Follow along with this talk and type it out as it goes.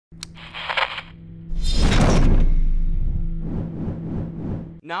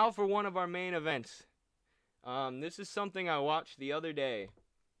now for one of our main events. This is something I watched the other day.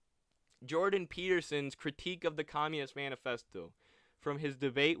 Jordan Peterson's critique of the Communist Manifesto from his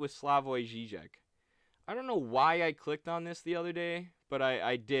debate with Slavoj Žižek. I don't know why I clicked on this the other day, but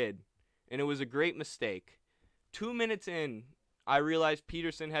I did, and it was a great mistake. 2 minutes in, I realized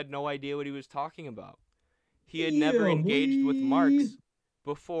Peterson had no idea what he was talking about. He had never engaged with Marx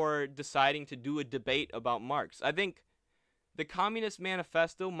before deciding to do a debate about Marx. I think the Communist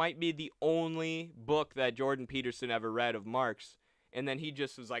Manifesto might be the only book that Jordan Peterson ever read of Marx, and then he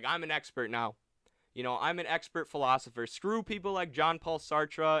just was like, I'm an expert now. You know, I'm an expert philosopher. Screw people like Jean-Paul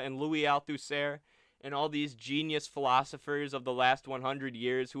Sartre and Louis Althusser and all these genius philosophers of the last 100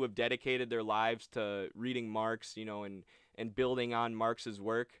 years who have dedicated their lives to reading Marx, you know, and building on Marx's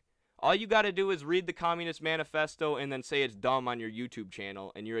work. All you got to do is read the Communist Manifesto and then say it's dumb on your YouTube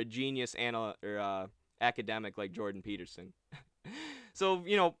channel, and you're a genius academic like Jordan Peterson. So,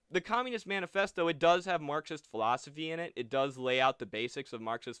 you know, the Communist Manifesto, it does have Marxist philosophy in it. It does lay out the basics of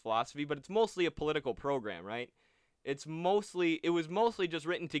Marxist philosophy, but it's mostly a political program, right? It was mostly just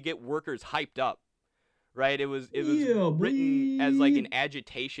written to get workers hyped up, right? It was written as like an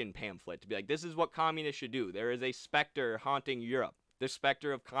agitation pamphlet to be like, this is what communists should do. There is a specter haunting Europe, the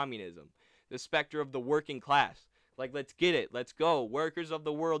specter of communism, the specter of the working class. Like, let's get it. Let's go. Workers of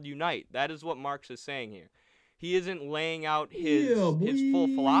the world unite. That is what Marx is saying here. He isn't laying out his full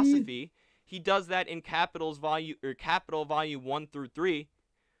philosophy. He does that in Capital Volume 1 through 3,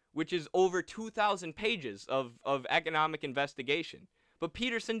 which is over 2,000 pages of economic investigation. But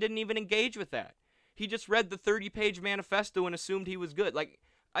Peterson didn't even engage with that. He just read the 30-page manifesto and assumed he was good. Like,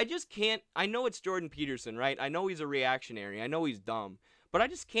 I just can't. I know it's Jordan Peterson, right? I know he's a reactionary. I know he's dumb. But I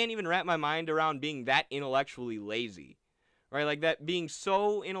just can't even wrap my mind around being that intellectually lazy. Right, like that, being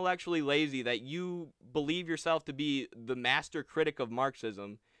so intellectually lazy that you believe yourself to be the master critic of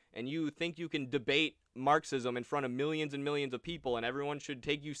Marxism, and you think you can debate Marxism in front of millions and millions of people, and everyone should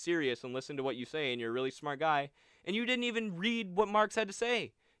take you serious and listen to what you say, and you're a really smart guy, and you didn't even read what Marx had to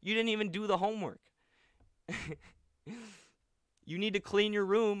say. You didn't even do the homework. You need to clean your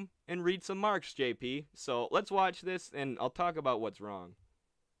room and read some Marx, JP. So let's watch this, and I'll talk about what's wrong.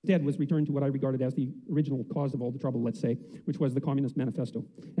 Instead was returned to what I regarded as the original cause of all the trouble, let's say, which was the Communist Manifesto.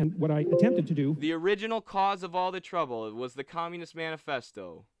 And what I attempted to do... The original cause of all the trouble was the Communist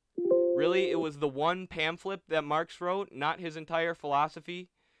Manifesto. Really? It was the one pamphlet that Marx wrote, not his entire philosophy,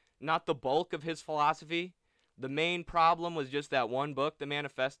 not the bulk of his philosophy. The main problem was just that one book, the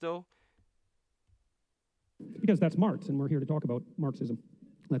Manifesto. Because that's Marx, and we're here to talk about Marxism,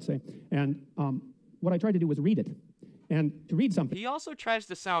 let's say. And what I tried to do was read it. And to read something... He also tries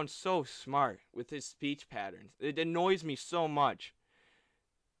to sound so smart with his speech patterns. It annoys me so much.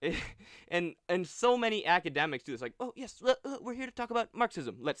 And so many academics do this. Like, oh, yes, we're here to talk about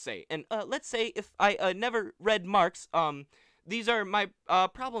Marxism, let's say. And let's say if I never read Marx, these are my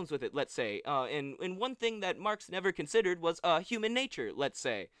problems with it, let's say. And one thing that Marx never considered was human nature, let's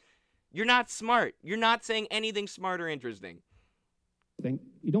say. You're not smart. You're not saying anything smart or interesting.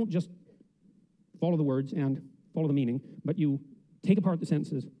 You don't just follow the words and follow the meaning, but you take apart the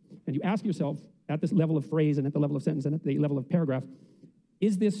sentences and you ask yourself at this level of phrase and at the level of sentence and at the level of paragraph,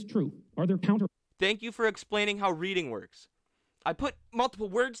 is this true? Are there counter... Thank you for explaining how reading works. I put multiple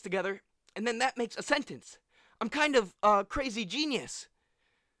words together and then that makes a sentence. I'm kind of a crazy genius.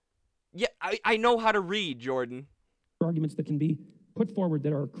 Yeah, I know how to read, Jordan. Arguments that can be put forward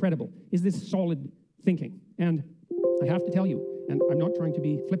that are credible. Is this solid thinking? And I have to tell you, and I'm not trying to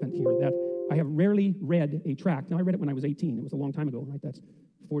be flippant here, that I have rarely read a tract. Now, I read it when I was 18. It was a long time ago, right? That's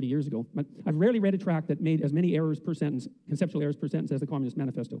 40 years ago. But I've rarely read a tract that made as many errors per sentence, conceptual errors per sentence, as the Communist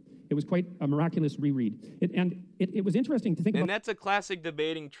Manifesto. It was quite a miraculous reread. It was interesting to think about... And that's a classic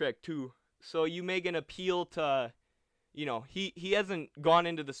debating trick, too. So you make an appeal to, you know, he hasn't gone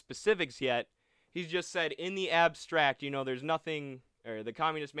into the specifics yet. He's just said, in the abstract, you know, there's nothing, or the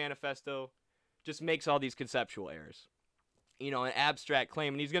Communist Manifesto just makes all these conceptual errors. You know, an abstract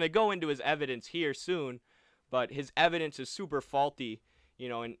claim, and he's going to go into his evidence here soon, but his evidence is super faulty, you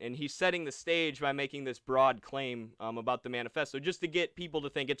know, and he's setting the stage by making this broad claim about the manifesto, just to get people to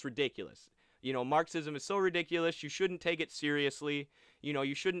think it's ridiculous. You know, Marxism is so ridiculous, you shouldn't take it seriously, you know,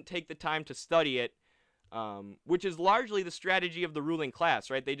 you shouldn't take the time to study it, which is largely the strategy of the ruling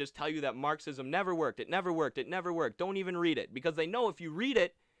class, right? They just tell you that Marxism never worked, it never worked, it never worked, don't even read it, because they know if you read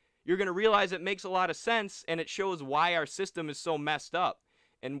it, you're going to realize it makes a lot of sense, and it shows why our system is so messed up,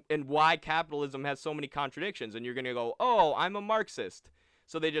 and why capitalism has so many contradictions, and you're going to go, oh, I'm a Marxist.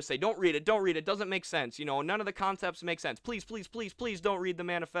 So they just say, don't read it, doesn't make sense, you know, none of the concepts make sense. Please, please, please, please don't read the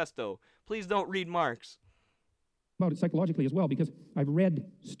manifesto. Please don't read Marx. about it psychologically as well, because I've read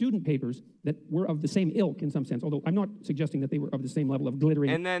student papers that were of the same ilk in some sense, although I'm not suggesting that they were of the same level of glittering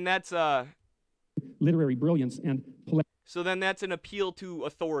And then that's literary brilliance and so then that's an appeal to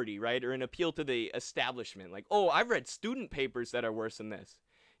authority, right? Or an appeal to the establishment. Like, oh, I've read student papers that are worse than this.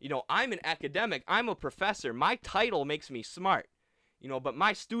 You know, I'm an academic. I'm a professor. My title makes me smart. You know, but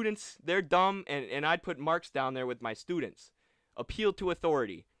my students, they're dumb, and I'd put Marx down there with my students. Appeal to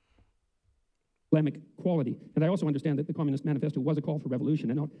authority. polemic quality. And I also understand that the Communist Manifesto was a call for revolution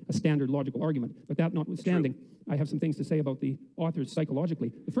and not a standard logical argument. But that notwithstanding, I have some things to say about the authors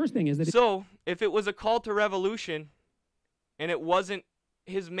psychologically. The first thing is that... So, if it was a call to revolution, and it wasn't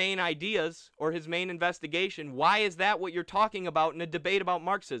his main ideas or his main investigation, why is that what you're talking about in a debate about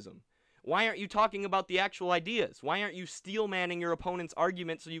Marxism? Why aren't you talking about the actual ideas? Why aren't you steel-manning your opponent's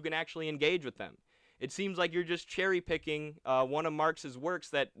argument so you can actually engage with them? It seems like you're just cherry-picking one of Marx's works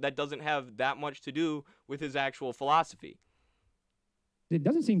that doesn't have that much to do with his actual philosophy. It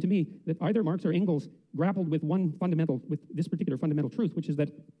doesn't seem to me that either Marx or Engels grappled with this particular fundamental truth, which is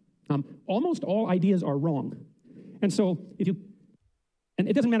that almost all ideas are wrong. And so and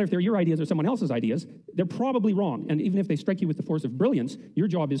it doesn't matter if they're your ideas or someone else's ideas, they're probably wrong. And even if they strike you with the force of brilliance, your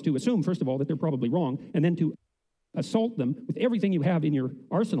job is to assume, first of all, that they're probably wrong, and then to assault them with everything you have in your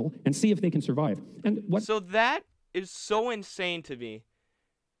arsenal and see if they can survive. So that is so insane to me.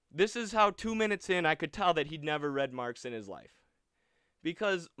 This is how 2 minutes in I could tell that he'd never read Marx in his life.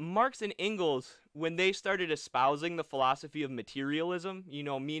 Because Marx and Engels, when they started espousing the philosophy of materialism, you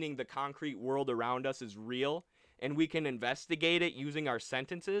know, meaning the concrete world around us is real, and we can investigate it using our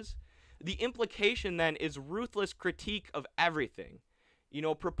sentences, the implication then is ruthless critique of everything. You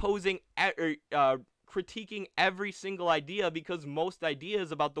know, critiquing every single idea, because most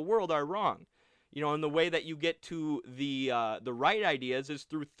ideas about the world are wrong. You know, and the way that you get to the right ideas is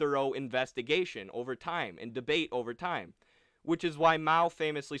through thorough investigation over time and debate over time, which is why Mao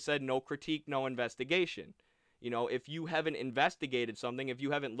famously said, no critique, no investigation. You know, if you haven't investigated something, if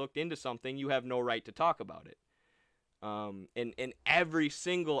you haven't looked into something, you have no right to talk about it. And every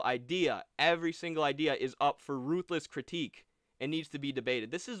single idea is up for ruthless critique and needs to be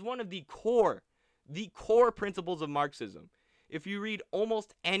debated. This is one of the core principles of Marxism. If you read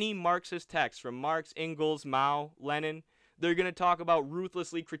almost any Marxist text from Marx, Engels, Mao, Lenin, they're going to talk about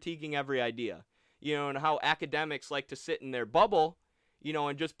ruthlessly critiquing every idea. You know, and how academics like to sit in their bubble, you know,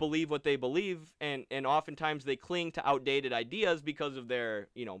 and just believe what they believe, and oftentimes they cling to outdated ideas because of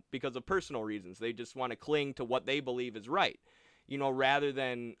because of personal reasons. They just want to cling to what they believe is right, you know, rather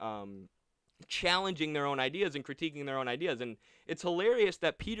than challenging their own ideas and critiquing their own ideas. And it's hilarious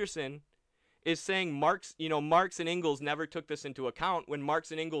that Peterson is saying Marx and Engels never took this into account when Marx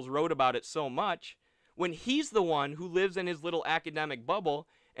and Engels wrote about it so much, when he's the one who lives in his little academic bubble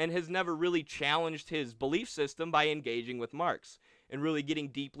and has never really challenged his belief system by engaging with Marx and really getting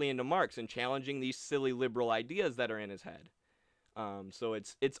deeply into Marx and challenging these silly liberal ideas that are in his head. So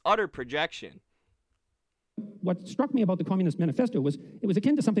it's utter projection. What struck me about the Communist Manifesto was it was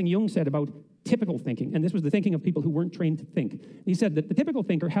akin to something Jung said about typical thinking, and this was the thinking of people who weren't trained to think. He said that the typical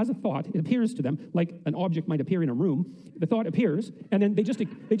thinker has a thought, it appears to them like an object might appear in a room, the thought appears, and then they just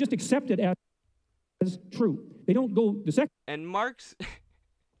accept it as true. They don't go the second. And Marx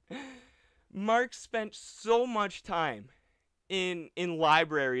spent so much time in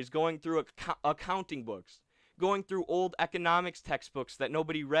libraries going through accounting books, going through old economics textbooks that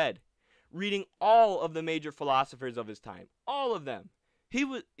nobody read, reading all of the major philosophers of his time, all of them. He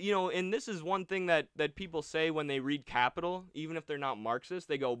was, you know, and this is one thing that people say when they read Capital, even if they're not Marxist,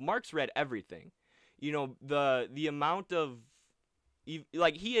 they go, Marx read everything. You know, the amount of,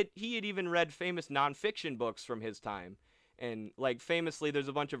 like, he had even read famous nonfiction books from his time. And, like, famously, there's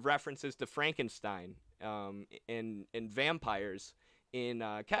a bunch of references to Frankenstein and vampires in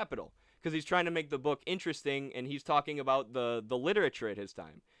Capital, because he's trying to make the book interesting, and he's talking about the literature at his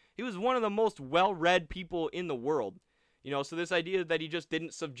time. He was one of the most well-read people in the world. You know, so this idea that he just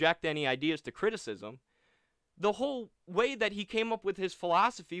didn't subject any ideas to criticism, the whole way that he came up with his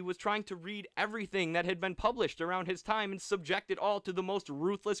philosophy was trying to read everything that had been published around his time and subject it all to the most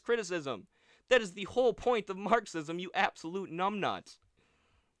ruthless criticism. That is the whole point of Marxism, you absolute numbnuts.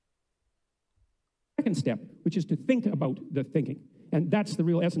 Second step, which is to think about the thinking. And that's the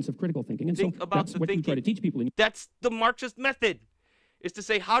real essence of critical thinking. And think so about that's the what thinking. you try to teach people. That's the Marxist method, is to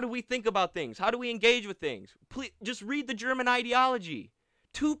say, how do we think about things? How do we engage with things? Please, just read the German ideology.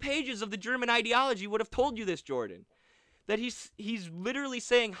 2 pages of the German ideology would have told you this, Jordan. That he's literally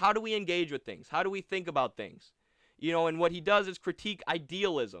saying, how do we engage with things? How do we think about things? You know, and what he does is critique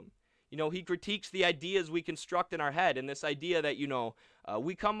idealism. You know, he critiques the ideas we construct in our head, and this idea that, you know,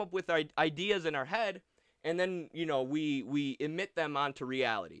 we come up with our ideas in our head, And then, we emit them onto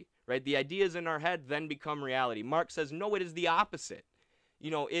reality, right? The ideas in our head then become reality. Marx says, no, it is the opposite.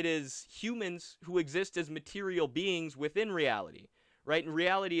 It is humans who exist as material beings within reality, right? And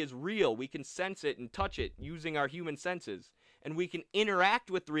reality is real. We can sense it and touch it using our human senses. And we can interact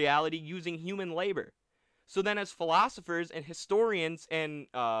with reality using human labor. So then as philosophers and historians and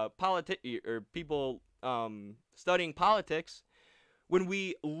people studying politics, when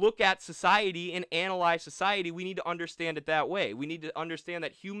we look at society and analyze society, we need to understand it that way. We need to understand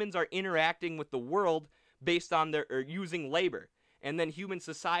that humans are interacting with the world based on using labor. And then human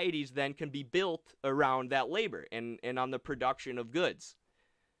societies then can be built around that labor and on the production of goods.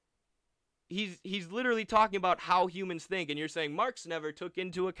 He's literally talking about how humans think, and you're saying Marx never took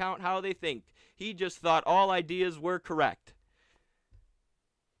into account how they think. He just thought all ideas were correct.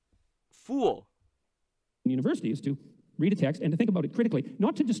 Fool. University is to read a text and to think about it critically,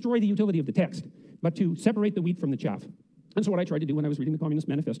 not to destroy the utility of the text, but to separate the wheat from the chaff. And so what I tried to do when I was reading the Communist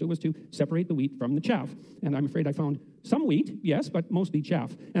Manifesto was to separate the wheat from the chaff. And I'm afraid I found some wheat, yes, but mostly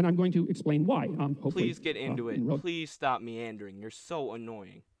chaff. And I'm going to explain why. Please get into it. Please stop meandering. You're so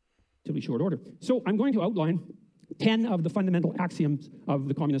annoying. To be short order. So I'm going to outline 10 of the fundamental axioms of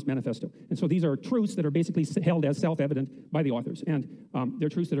the Communist Manifesto. And so these are truths that are basically held as self-evident by the authors. And they're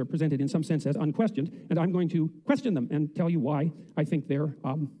truths that are presented in some sense as unquestioned. And I'm going to question them and tell you why I think they're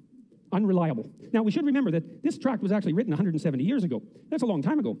unreliable. Now, we should remember that this tract was actually written 170 years ago. That's a long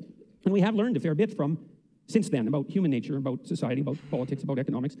time ago. And we have learned a fair bit from since then about human nature, about society, about politics, about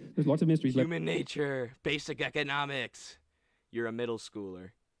economics. There's lots of mysteries. Human nature, basic economics. You're a middle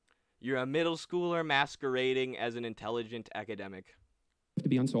schooler. You're a middle schooler masquerading as an intelligent academic. To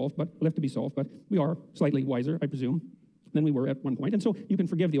be unsolved, but left to be solved, but we are slightly wiser, I presume, than we were at one point. And so you can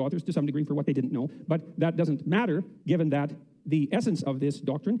forgive the authors to some degree for what they didn't know, but that doesn't matter given that the essence of this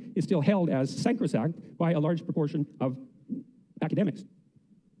doctrine is still held as sacrosanct by a large proportion of academics.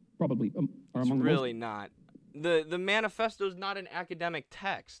 Probably are among the most. It's really not. The manifesto is not an academic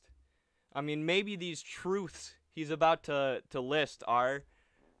text. I mean, maybe these truths he's about to list are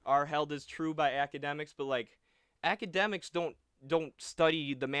held as true by academics, but like academics don't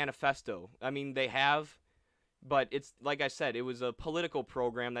study the manifesto. I mean, they have, but it's like I said, it was a political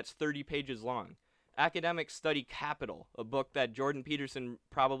program that's 30 pages long. Academics study Capital, a book that Jordan Peterson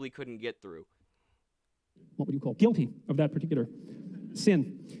probably couldn't get through. What would you call guilty of that particular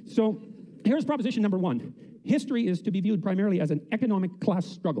sin? So here's proposition number one. History is to be viewed primarily as an economic class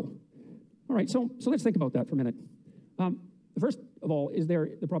struggle. All right, so let's think about that for a minute. The first of all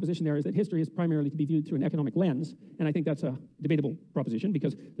the proposition there is that history is primarily to be viewed through an economic lens, and I think that's a debatable proposition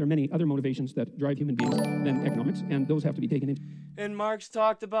because there are many other motivations that drive human beings than economics, and those have to be taken into. And Marx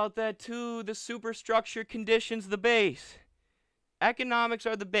talked about that too. The superstructure conditions the base. Economics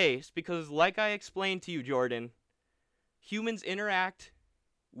are the base because, like I explained to you, Jordan, humans interact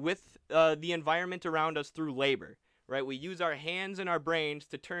with the environment around us through labor. Right, we use our hands and our brains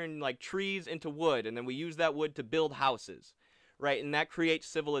to turn like trees into wood, and then we use that wood to build houses, right? And that creates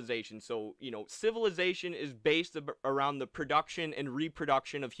civilization. So, civilization is based around the production and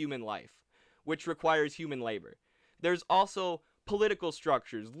reproduction of human life, which requires human labor. There's also political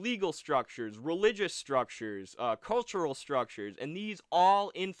structures, legal structures, religious structures, cultural structures, and these all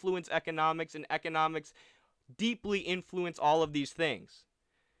influence economics, and economics deeply influence all of these things.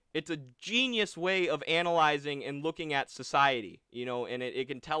 It's a genius way of analyzing and looking at society, and it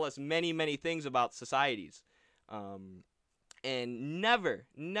can tell us many, many things about societies. And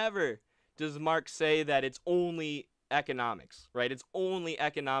never does Marx say that it's only economics, right? It's only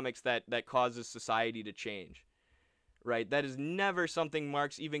economics that causes society to change, right? That is never something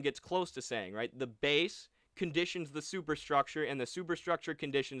Marx even gets close to saying, right? The base conditions the superstructure, and the superstructure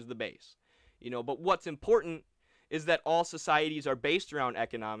conditions the base. But what's important is that all societies are based around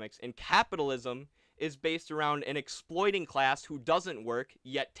economics, and capitalism is based around an exploiting class who doesn't work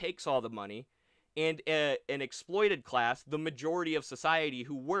yet takes all the money, and an exploited class, the majority of society,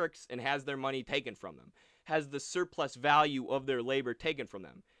 who works and has their money taken from them, has the surplus value of their labor taken from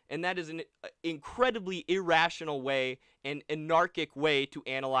them. And that is an incredibly irrational way and anarchic way to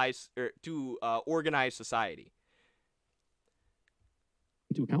analyze or to organize society.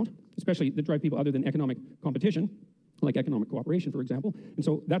 Into account, especially that drive people other than economic competition, like economic cooperation, for example. And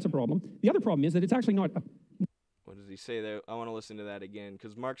so that's a problem. The other problem is that it's actually not. What does he say there? I want to listen to that again,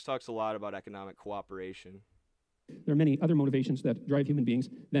 because Marx talks a lot about economic cooperation. There are many other motivations that drive human beings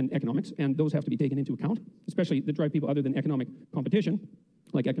than economics, and those have to be taken into account, especially that drive people other than economic competition,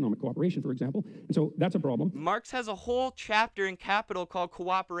 like economic cooperation, for example. And so that's a problem. Marx has a whole chapter in Capital called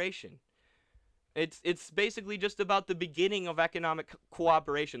Cooperation. It's basically just about the beginning of economic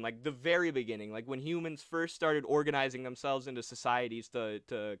cooperation, like the very beginning, like when humans first started organizing themselves into societies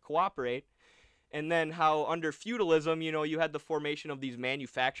to cooperate. And then how under feudalism, you know, you had the formation of these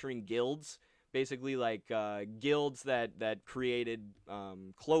manufacturing guilds, basically like guilds that created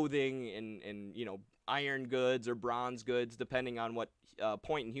clothing and, you know, iron goods or bronze goods, depending on what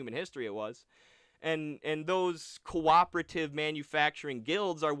point in human history it was. And those cooperative manufacturing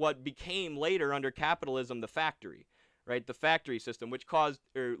guilds are what became later under capitalism the factory, right? The factory system, which caused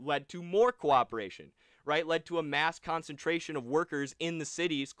or led to more cooperation, right? Led to a mass concentration of workers in the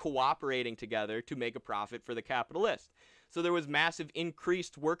cities cooperating together to make a profit for the capitalist. So there was massive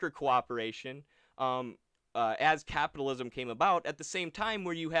increased worker cooperation as capitalism came about, at the same time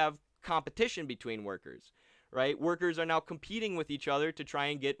where you have competition between workers. Right? Workers are now competing with each other to try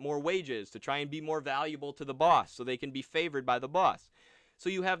and get more wages, to try and be more valuable to the boss so they can be favored by the boss. So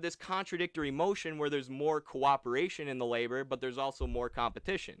you have this contradictory motion where there's more cooperation in the labor, but there's also more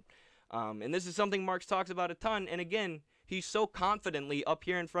competition. And this is something Marx talks about a ton. And again, he's so confidently up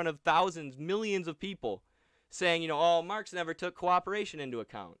here in front of thousands, millions of people saying, you know, oh, Marx never took cooperation into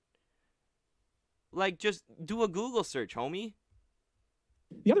account. Like, just do a Google search, homie.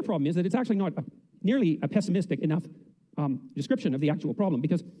 The other problem is that it's actually not nearly a pessimistic enough description of the actual problem,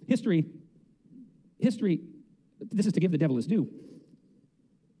 because history, this is to give the devil his due.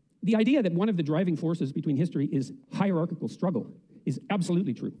 The idea that one of the driving forces between history is hierarchical struggle is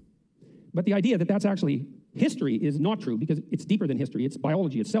absolutely true. But the idea that that's actually history is not true, because it's deeper than history. It's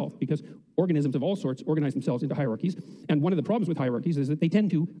biology itself, because organisms of all sorts organize themselves into hierarchies. And one of the problems with hierarchies is that they tend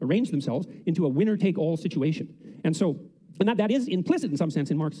to arrange themselves into a winner-take-all situation. And that is implicit in some sense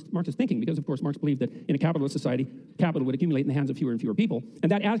in Marx's thinking, because of course Marx believed that in a capitalist society, capital would accumulate in the hands of fewer and fewer people.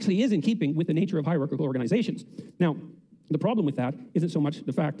 And that actually is in keeping with the nature of hierarchical organizations. Now, the problem with that isn't so much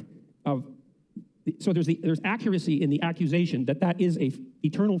the fact of, so there's accuracy in the accusation that that is a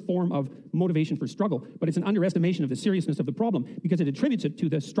eternal form of motivation for struggle, but it's an underestimation of the seriousness of the problem, because it attributes it to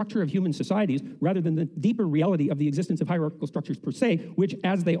the structure of human societies rather than the deeper reality of the existence of hierarchical structures per se, which,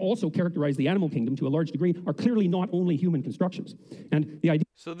 as they also characterize the animal kingdom to a large degree, are clearly not only human constructions. And the idea.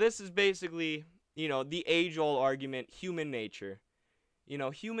 So this is basically, you know, the age-old argument, human nature. You know,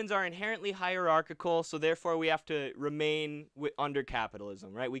 humans are inherently hierarchical, so therefore we have to remain under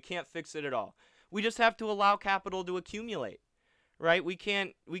capitalism, right? We can't fix it at all. We just have to allow capital to accumulate, right? We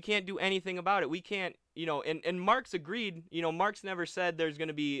can't do anything about it. We can't, you know, and Marx agreed, you know, Marx never said there's going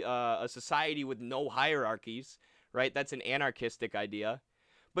to be a society with no hierarchies, right? That's an anarchistic idea.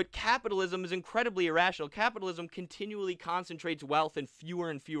 But capitalism is incredibly irrational. Capitalism continually concentrates wealth in fewer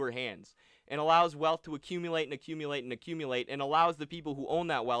and fewer hands and allows wealth to accumulate and accumulate and accumulate, and allows the people who own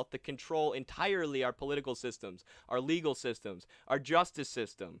that wealth to control entirely our political systems, our legal systems, our justice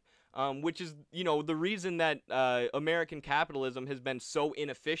system. Which is, you know, the reason that American capitalism has been so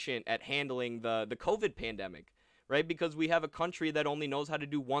inefficient at handling the COVID pandemic, right? Because we have a country that only knows how to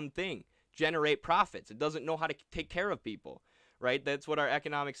do one thing, generate profits. It doesn't know how to take care of people, right? That's what our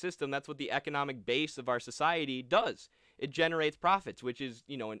economic system, that's what the economic base of our society does. It generates profits, which is,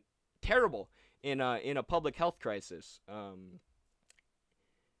 you know, terrible in a public health crisis.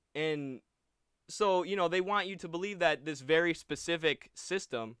 And so, you know, they want you to believe that this very specific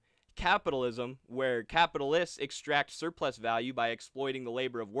system, capitalism, where capitalists extract surplus value by exploiting the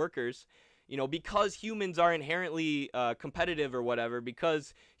labor of workers, you know, because humans are inherently competitive or whatever,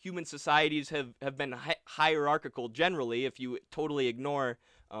 because human societies have been hierarchical generally, if you totally ignore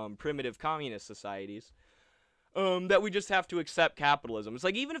primitive communist societies, that we just have to accept capitalism. It's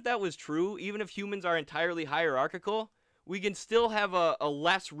like, even if that was true, even if humans are entirely hierarchical, we can still have a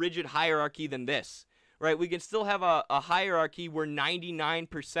less rigid hierarchy than this. Right, we can still have a hierarchy where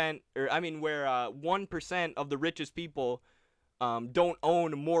 99%, or I mean, where 1% of the richest people don't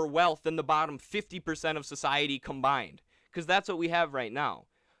own more wealth than the bottom 50% of society combined, because that's what we have right now.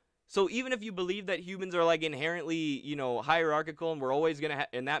 So even if you believe that humans are like inherently, you know, hierarchical, and we're always gonna,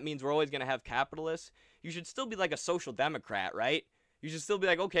 and that means we're always gonna have capitalists, you should still be like a social democrat, right? You should still be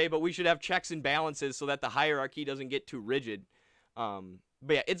like, okay, but we should have checks and balances so that the hierarchy doesn't get too rigid. But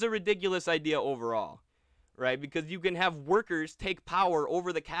yeah, it's a ridiculous idea overall. Right, because you can have workers take power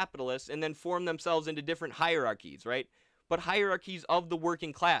over the capitalists and then form themselves into different hierarchies, right? But hierarchies of the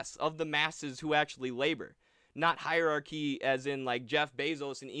working class, of the masses who actually labor. Not hierarchy as in like Jeff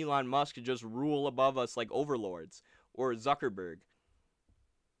Bezos and Elon Musk just rule above us like overlords, or Zuckerberg.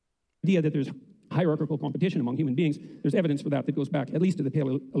 The idea that there's hierarchical competition among human beings, there's evidence for that goes back at least to the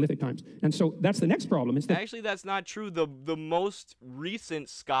Paleolithic times. And so that's the next problem. Is that actually, that's not true. The most recent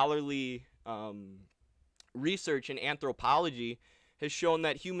scholarly research in anthropology has shown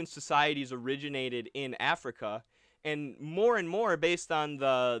that human societies originated in Africa, and more based on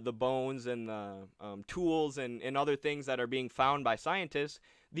the bones and the tools and other things that are being found by scientists,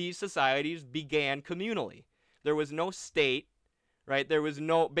 these societies began communally. There was no state, right? There was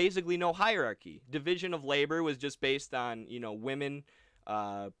basically no hierarchy. Division of labor was just based on, women.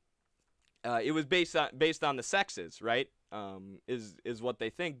 It was based on the sexes, right? Is what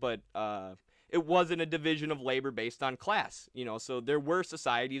they think, but it wasn't a division of labor based on class, So there were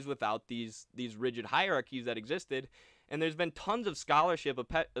societies without these rigid hierarchies that existed, and there's been tons of scholarship,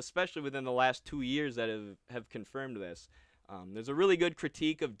 especially within the last 2 years, that have confirmed this. There's a really good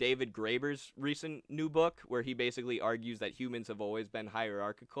critique of David Graeber's recent new book, where he basically argues that humans have always been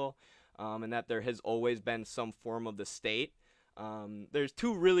hierarchical, and that there has always been some form of the state. There's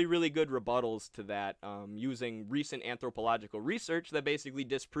two really good rebuttals to that, using recent anthropological research that basically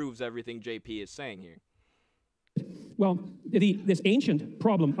disproves everything JP is saying here. Well, this ancient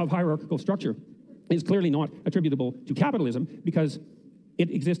problem of hierarchical structure is clearly not attributable to capitalism, because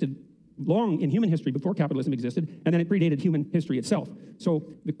it existed long in human history before capitalism existed, and then it predated human history itself. So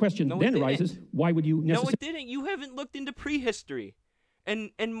the question then arises, why would you necessarily... No, it didn't. You haven't looked into prehistory.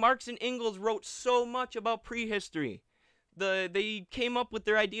 And Marx and Engels wrote so much about prehistory. They came up with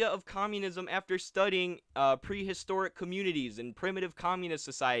their idea of communism after studying prehistoric communities and primitive communist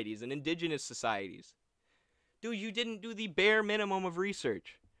societies and indigenous societies. Dude, you didn't do the bare minimum of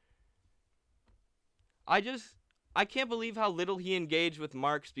research. I can't believe how little he engaged with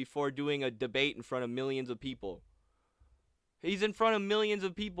Marx before doing a debate in front of millions of people. He's in front of millions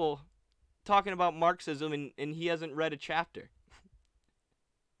of people talking about Marxism, and he hasn't read a chapter.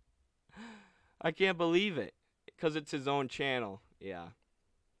 I can't believe it. Because it's his own channel. Yeah.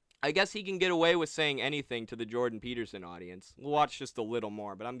 I guess he can get away with saying anything to the Jordan Peterson audience. We'll watch just a little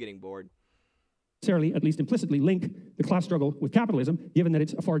more, but I'm getting bored. Necessarily, at least implicitly, link the class struggle with capitalism, given that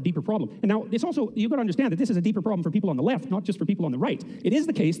it's a far deeper problem. And now, it's also, you've got to understand that this is a deeper problem for people on the left, not just for people on the right. It is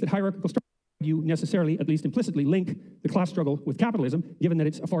the case that hierarchical structure, you necessarily, at least implicitly, link the class struggle with capitalism, given that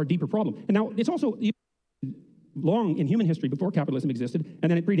it's a far deeper problem. And now, it's also long in human history before capitalism existed, and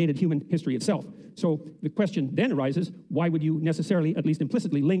then it predated human history itself. So the question then arises, why would you necessarily, at least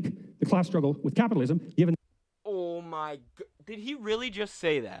implicitly, link the class struggle with capitalism, given... Oh my God. Did he really just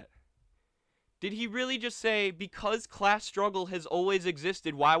say that? Did he really just say, because class struggle has always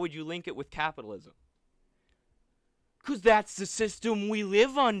existed, why would you link it with capitalism? Because that's the system we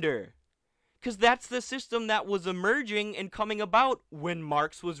live under. Because that's the system that was emerging and coming about when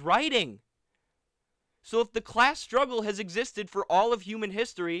Marx was writing. So if the class struggle has existed for all of human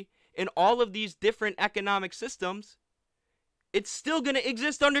history in all of these different economic systems, it's still going to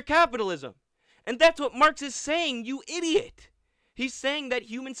exist under capitalism. And that's what Marx is saying, you idiot. He's saying that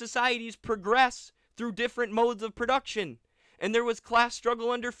human societies progress through different modes of production. And there was class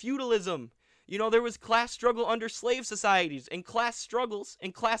struggle under feudalism. There was class struggle under slave societies. And class struggles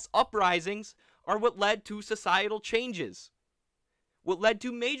and class uprisings are what led to societal changes. What led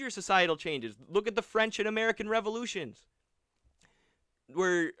to major societal changes. Look at the French and American revolutions.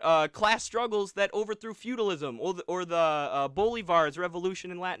 Were class struggles that overthrew feudalism, or the Bolivar's revolution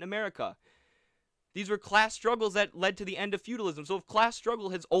in Latin America. These were class struggles that led to the end of feudalism. So if class struggle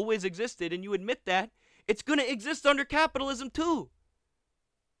has always existed, and you admit that, it's going to exist under capitalism too.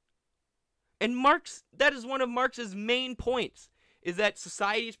 And Marx, that is one of Marx's main points, is that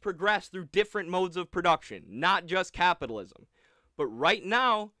societies progress through different modes of production, not just capitalism. But right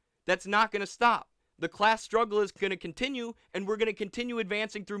now, that's not going to stop. The class struggle is going to continue, and we're going to continue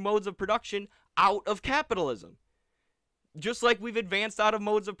advancing through modes of production out of capitalism. Just like we've advanced out of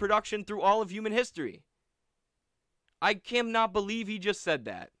modes of production through all of human history. I cannot believe he just said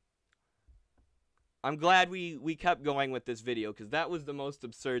that. I'm glad we kept going with this video, because that was the most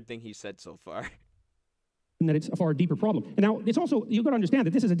absurd thing he said so far. That it's a far deeper problem. And now, it's also, you've got to understand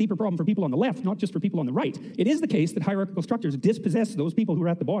that this is a deeper problem for people on the left, not just for people on the right. It is the case that hierarchical structures dispossess those people who are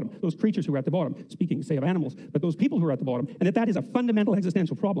at the bottom, those creatures who are at the bottom, speaking, say, of animals, but those people who are at the bottom, and that is a fundamental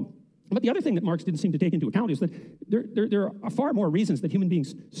existential problem. But the other thing that Marx didn't seem to take into account is that there are far more reasons that human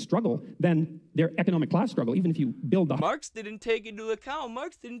beings struggle than their economic class struggle, even if you build the... Marx didn't take into account. All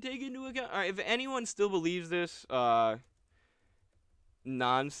right, if anyone still believes this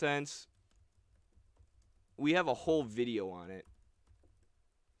nonsense, we have a whole video on it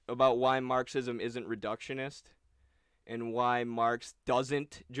about why Marxism isn't reductionist and why Marx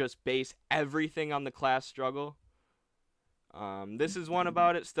doesn't just base everything on the class struggle. This is one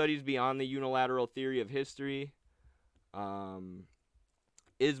about it, Studies Beyond the Unilateral Theory of History.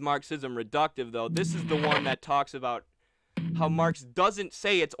 Is Marxism reductive, though? This is the one that talks about how Marx doesn't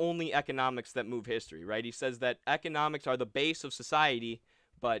say it's only economics that move history, right? He says that economics are the base of society,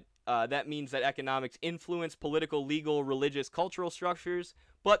 but that means that economics influence political, legal, religious, cultural structures,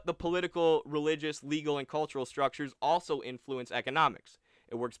 but the political, religious, legal, and cultural structures also influence economics.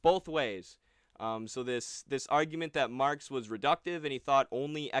 It works both ways. So this argument that Marx was reductive and he thought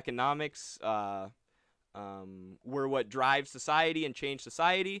only economics were what drives society and change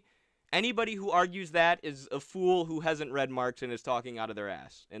society, anybody who argues that is a fool who hasn't read Marx and is talking out of their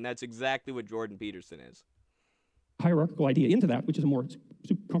ass. And that's exactly what Jordan Peterson is. Hierarchical idea into that, which is a more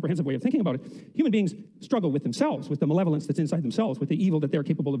comprehensive way of thinking about it. Human beings struggle with themselves, with the malevolence that's inside themselves, with the evil that they're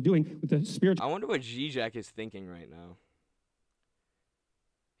capable of doing, with the spiritual. I wonder what Zizek is thinking right now.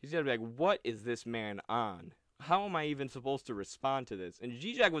 He's gotta be like, what is this man on? How am I even supposed to respond to this? And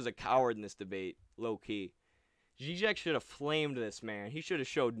Zizek was a coward in this debate, low-key. Zizek should have flamed this man. He should have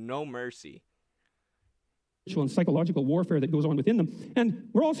showed no mercy. And psychological warfare that goes on within them. And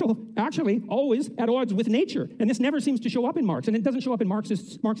we're also actually always at odds with nature. And this never seems to show up in Marx. And it doesn't show up in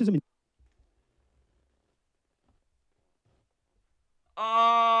Marxism.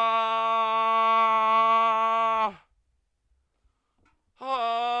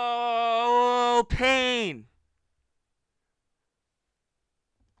 Oh, pain.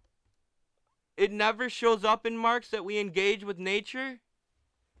 It never shows up in Marx that we engage with nature?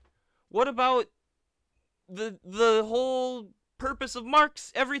 What about the whole purpose of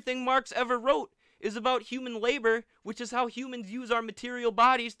Marx? Everything Marx ever wrote is about human labor, which is how humans use our material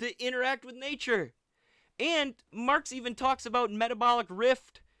bodies to interact with nature. And Marx even talks about metabolic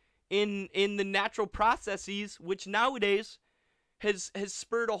rift in the natural processes, which nowadays has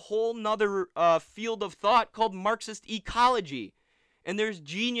spurred a whole nother field of thought called Marxist ecology. And there's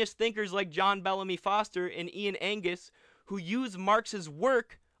genius thinkers like John Bellamy Foster and Ian Angus who use Marx's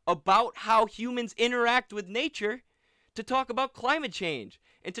work about how humans interact with nature to talk about climate change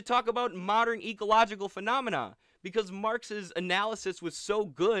and to talk about modern ecological phenomena, because Marx's analysis was so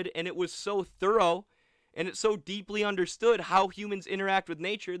good and it was so thorough and it so deeply understood how humans interact with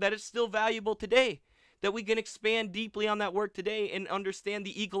nature that it's still valuable today, that we can expand deeply on that work today and understand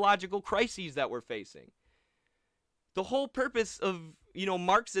the ecological crises that we're facing. The whole purpose of,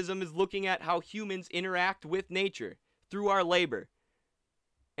 Marxism is looking at how humans interact with nature through our labor.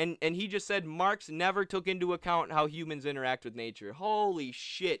 And he just said Marx never took into account how humans interact with nature. Holy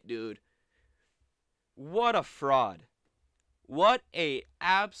shit, dude. What a fraud. What a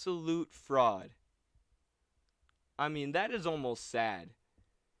absolute fraud. I mean, that is almost sad.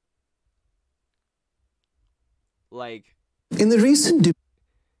 Like, in the recent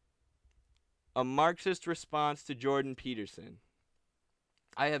a Marxist response to Jordan Peterson.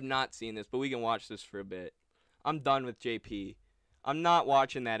 I have not seen this, but we can watch this for a bit. I'm done with JP. I'm not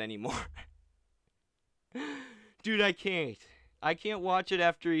watching that anymore. Dude, I can't. I can't watch it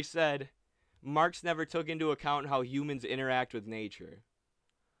after he said Marx never took into account how humans interact with nature.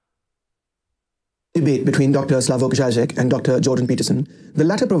 debate between Dr. Slavoj Žižek and Dr. Jordan Peterson, the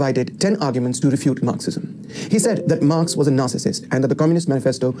latter provided 10 arguments to refute Marxism. He said that Marx was a narcissist and that the Communist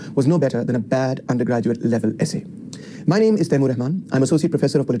Manifesto was no better than a bad undergraduate level essay. My name is Taimur Rahman. I'm Associate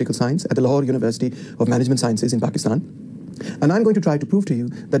Professor of Political Science at the Lahore University of Management Sciences in Pakistan. And I'm going to try to prove to you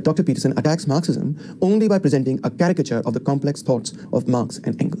that Dr. Peterson attacks Marxism only by presenting a caricature of the complex thoughts of Marx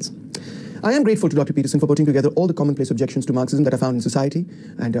and Engels. I am grateful to Dr. Peterson for putting together all the commonplace objections to Marxism that are found in society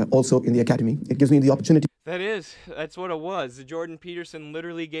and also in the academy. It gives me the opportunity. That's what it was. Jordan Peterson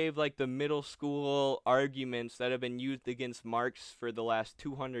literally gave like the middle school arguments that have been used against Marx for the last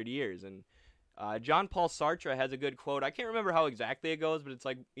 200 years. And John Paul Sartre has a good quote. I can't remember how exactly it goes, but it's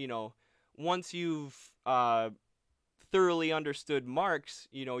like, you know, once you've thoroughly understood Marx,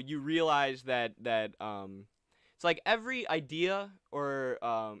 you know, you realize that it's like every idea or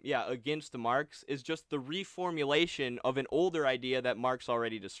against Marx is just the reformulation of an older idea that Marx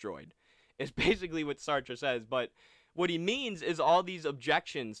already destroyed. It's basically what Sartre says, but what he means is all these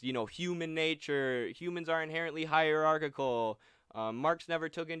objections, you know, human nature, humans are inherently hierarchical, Marx never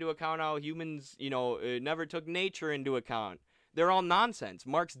took into account how humans, you know, never took nature into account. They're all nonsense.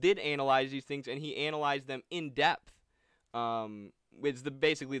 Marx did analyze these things, and he analyzed them in depth. It's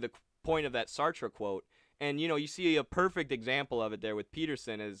basically the point of that Sartre quote. And, you know, you see a perfect example of it there with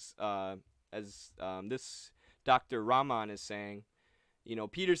Peterson as this Dr. Rahman is saying. You know,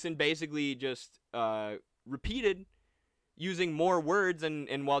 Peterson basically just repeated, using more words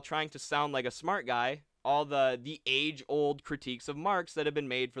and while trying to sound like a smart guy, all the age-old critiques of Marx that have been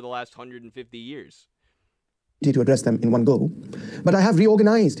made for the last 150 years. to address them in one go, but I have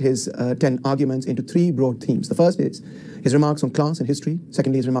reorganized his 10 arguments into 3 broad themes. The first is his remarks on class and history,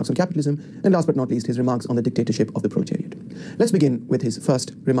 secondly his remarks on capitalism, and last but not least his remarks on the dictatorship of the proletariat. Let's begin with his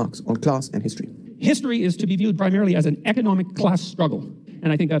first remarks on class and history. History is to be viewed primarily as an economic class struggle.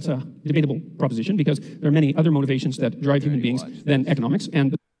 And I think that's a debatable proposition because there are many other motivations that drive human beings than economics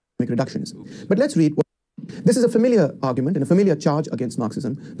and reductionism. But let's read what this is a familiar argument and a familiar charge against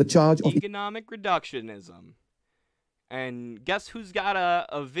Marxism, the charge of economic reductionism. And guess who's got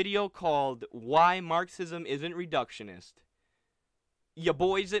a video called Why Marxism Isn't Reductionist? Ya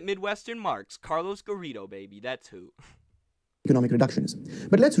boys at Midwestern Marx, Carlos Garrido, baby, that's who. Economic reductionism.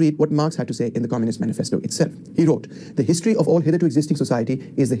 But let's read what Marx had to say in the Communist Manifesto itself. He wrote, "The history of all hitherto existing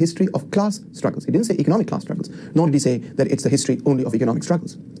society is the history of class struggles." He didn't say economic class struggles, nor did he say that it's the history only of economic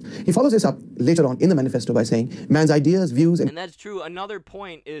struggles. He follows this up later on in the manifesto by saying, man's ideas, views, and that's true. Another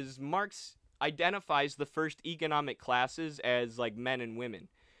point is Marx identifies the first economic classes as like men and women,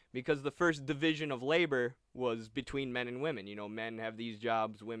 because the first division of labor was between men and women. You know, men have these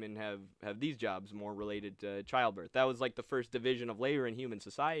jobs, women have these jobs more related to childbirth. That was like the first division of labor in human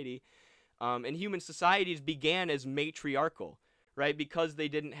society. And human societies began as matriarchal, right? Because they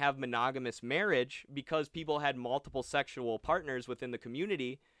didn't have monogamous marriage, because people had multiple sexual partners within the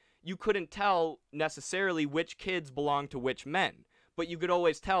community, you couldn't tell necessarily which kids belonged to which men. But you could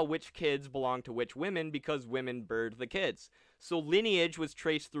always tell which kids belonged to which women because women birthed the kids. So lineage was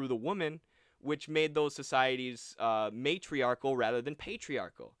traced through the woman, which made those societies matriarchal rather than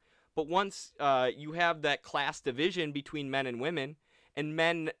patriarchal. But once you have that class division between men and women, and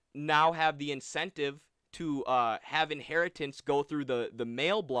men now have the incentive to have inheritance go through the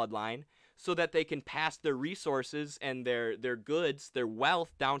male bloodline so that they can pass their resources and their goods, their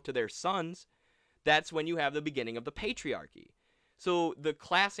wealth down to their sons, that's when you have the beginning of the patriarchy. So the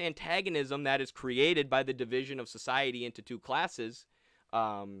class antagonism that is created by the division of society into 2 classes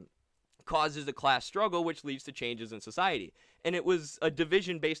causes a class struggle, which leads to changes in society. And it was a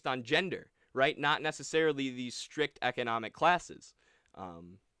division based on gender, right? Not necessarily these strict economic classes.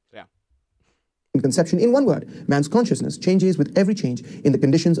 Yeah. Conception, in one word, man's consciousness changes with every change in the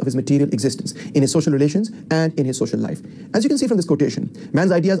conditions of his material existence, in his social relations, and in his social life. As you can see from this quotation,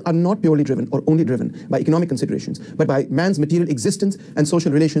 man's ideas are not purely driven or only driven by economic considerations, but by man's material existence and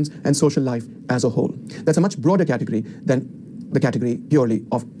social relations and social life as a whole. That's a much broader category than the category purely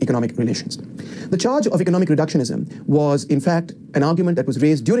of economic relations. The charge of economic reductionism was, in fact, an argument that was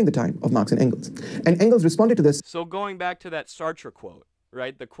raised during the time of Marx and Engels. And Engels responded to this. So going back to that Sartre quote,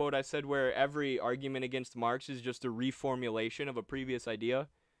 right? The quote I said where every argument against Marx is just a reformulation of a previous idea.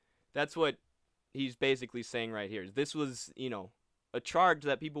 That's what he's basically saying right here. This was, you know, a charge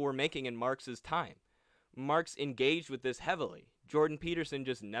that people were making in Marx's time. Marx engaged with this heavily. Jordan Peterson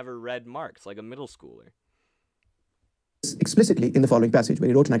just never read Marx like a middle schooler. Explicitly in the following passage where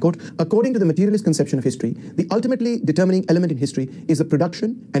he wrote, and I quote, "According to the materialist conception of history, the ultimately determining element in history is the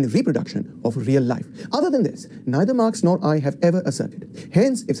production and reproduction of real life. Other than this, neither Marx nor I have ever asserted.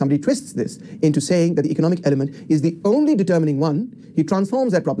 Hence, if somebody twists this into saying that the economic element is the only determining one, he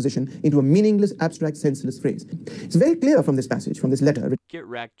transforms that proposition into a meaningless, abstract, senseless phrase." It's very clear from this passage, from this letter. Get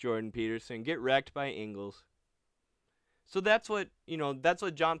wrecked, Jordan Peterson. Get wrecked by Engels. So that's what, you know, that's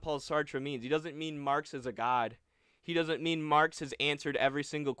what John Paul Sartre means. He doesn't mean Marx is a god. He doesn't mean Marx has answered every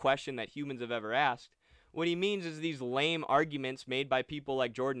single question that humans have ever asked. What he means is these lame arguments made by people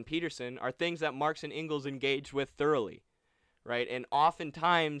like Jordan Peterson are things that Marx and Engels engaged with thoroughly, right? And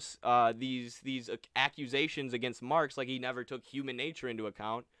oftentimes these accusations against Marx, like he never took human nature into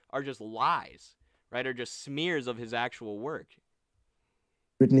account, are just lies, right? Are just smears of his actual work.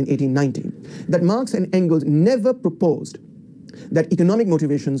 Written in 1819, that Marx and Engels never proposed that economic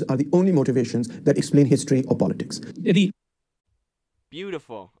motivations are the only motivations that explain history or politics.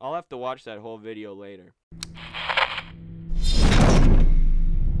 Beautiful. I'll have to watch that whole video later.